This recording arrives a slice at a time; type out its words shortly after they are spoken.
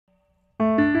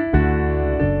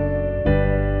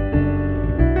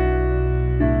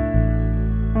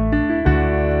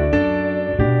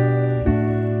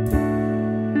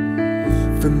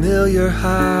familiar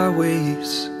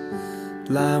highways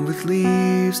lined with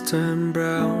leaves turned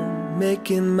brown,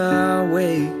 making my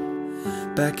way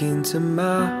back into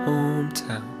my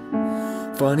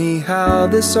hometown. Funny how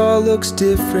this all looks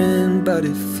different, but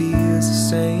it feels the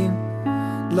same.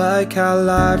 Like how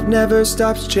life never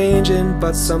stops changing,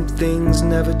 but some things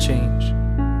never change.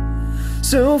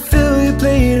 So fill your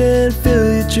plate and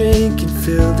fill your drink and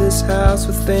fill this house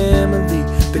with family,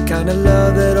 the kind of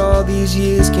love that all these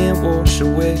years can't wash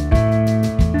away.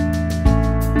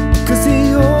 Cause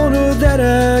the older that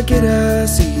I get, I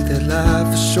see that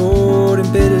life is short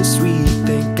and bittersweet.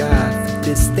 Thank God for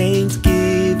this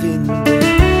Thanksgiving Day.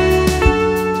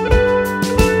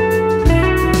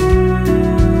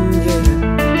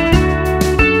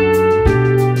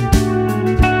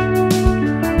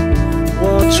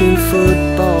 Watching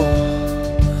football,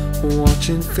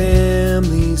 watching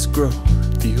families grow.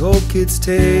 The old kids'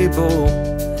 table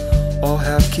all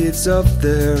have kids of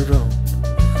their own.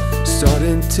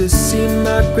 Starting to see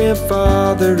my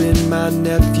grandfather in my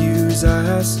nephew's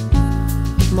eyes.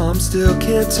 Mom still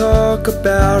can't talk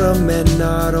about him and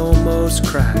not almost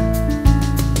cry.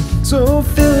 So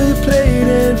fill your plate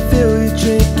and fill your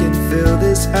drink and fill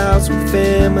this house with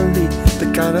family,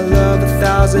 the kind of love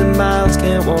 1,000 miles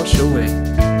can't wash away.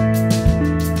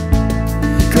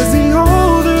 Cause the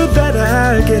older that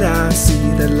I get, I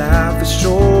see that life is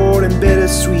short and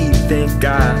bittersweet. Thank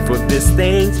God for this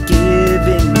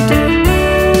Thanksgiving Day.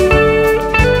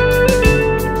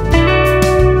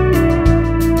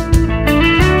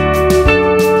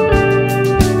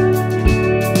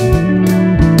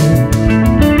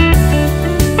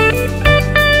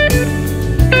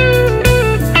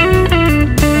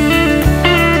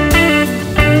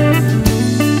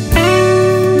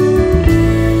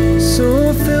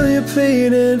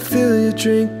 Plate and fill your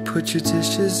drink, put your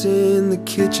dishes in the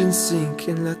kitchen sink,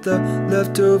 and let the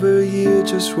leftover year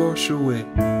just wash away.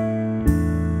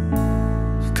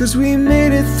 Cause we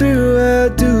made it through, I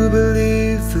do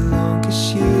believe, the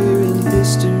longest year in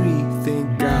history.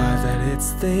 Thank God that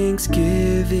it's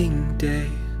Thanksgiving Day.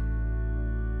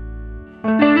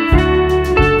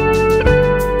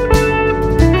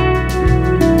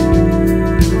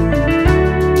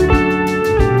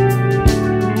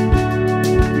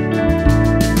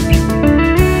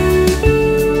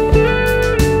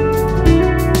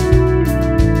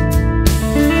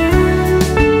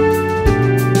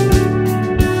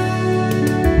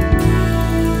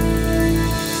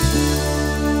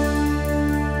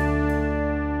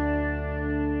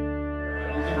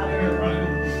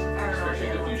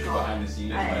 Behind the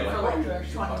scenes, for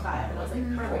like 25, and I was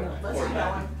like, perfect, let's keep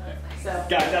going. So,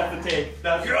 guys, that's the take.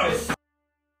 That's